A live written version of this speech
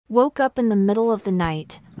Woke up in the middle of the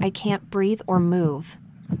night. I can't breathe or move.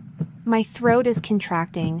 My throat is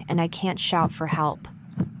contracting and I can't shout for help.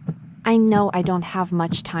 I know I don't have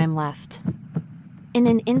much time left. In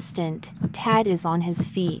an instant, Tad is on his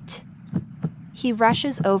feet. He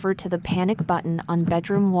rushes over to the panic button on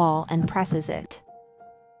bedroom wall and presses it.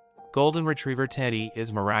 Golden Retriever Teddy is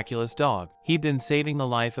a miraculous dog. He'd been saving the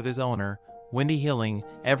life of his owner, Wendy Hilling,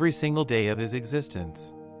 every single day of his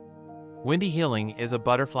existence. Wendy Hilling is a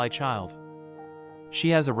butterfly child. She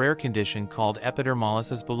has a rare condition called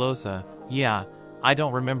epidermolysis bullosa. Yeah, I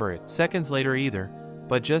don't remember it seconds later either,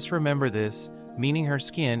 but just remember this, meaning her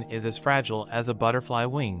skin is as fragile as a butterfly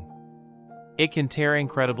wing. It can tear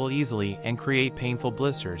incredibly easily and create painful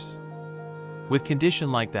blisters. With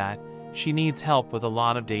condition like that, she needs help with a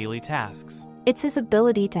lot of daily tasks. It's his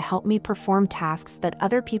ability to help me perform tasks that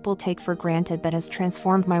other people take for granted that has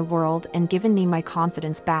transformed my world and given me my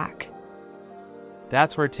confidence back.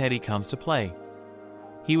 That's where Teddy comes to play.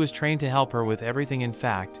 He was trained to help her with everything. In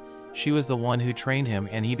fact, she was the one who trained him,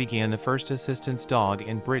 and he began the first assistance dog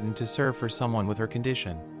in Britain to serve for someone with her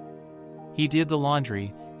condition. He did the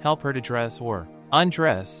laundry, help her to dress or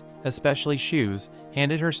undress, especially shoes,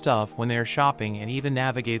 handed her stuff when they are shopping, and even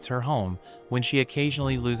navigates her home when she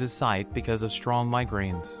occasionally loses sight because of strong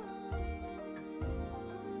migraines.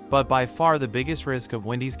 But by far the biggest risk of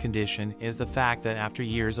Wendy's condition is the fact that after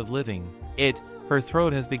years of living it, her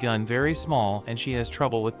throat has begun very small and she has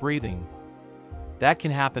trouble with breathing. That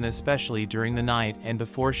can happen especially during the night, and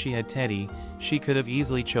before she had Teddy, she could have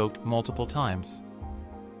easily choked multiple times.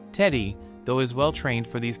 Teddy, though, is well trained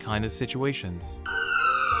for these kind of situations.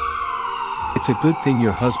 It's a good thing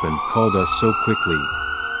your husband called us so quickly.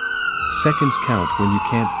 Seconds count when you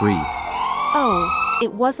can't breathe. Oh,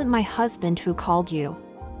 it wasn't my husband who called you.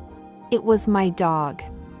 It was my dog.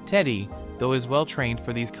 Teddy, though, is well trained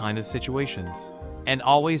for these kind of situations, and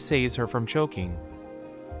always saves her from choking.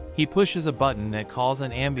 He pushes a button that calls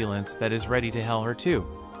an ambulance that is ready to help her too.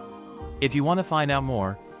 If you want to find out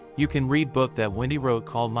more, you can read book that Wendy wrote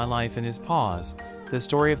called My Life in His Paws, the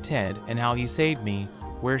story of Ted and how he saved me,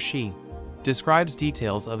 where she describes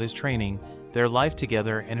details of his training, their life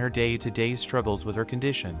together, and her day-to-day struggles with her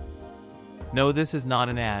condition. No, this is not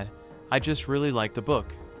an ad, I just really like the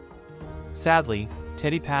book. Sadly,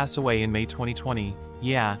 Teddy passed away in May 2020,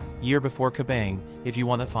 yeah, year before Kabang. If you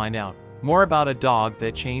want to find out more about a dog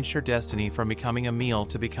that changed her destiny from becoming a meal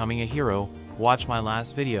to becoming a hero, watch my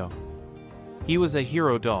last video. He was a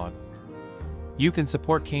hero dog. You can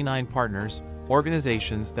support Canine Partners,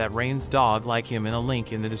 organizations that raise dog like him, in a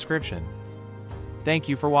link in the description. Thank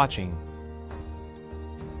you for watching.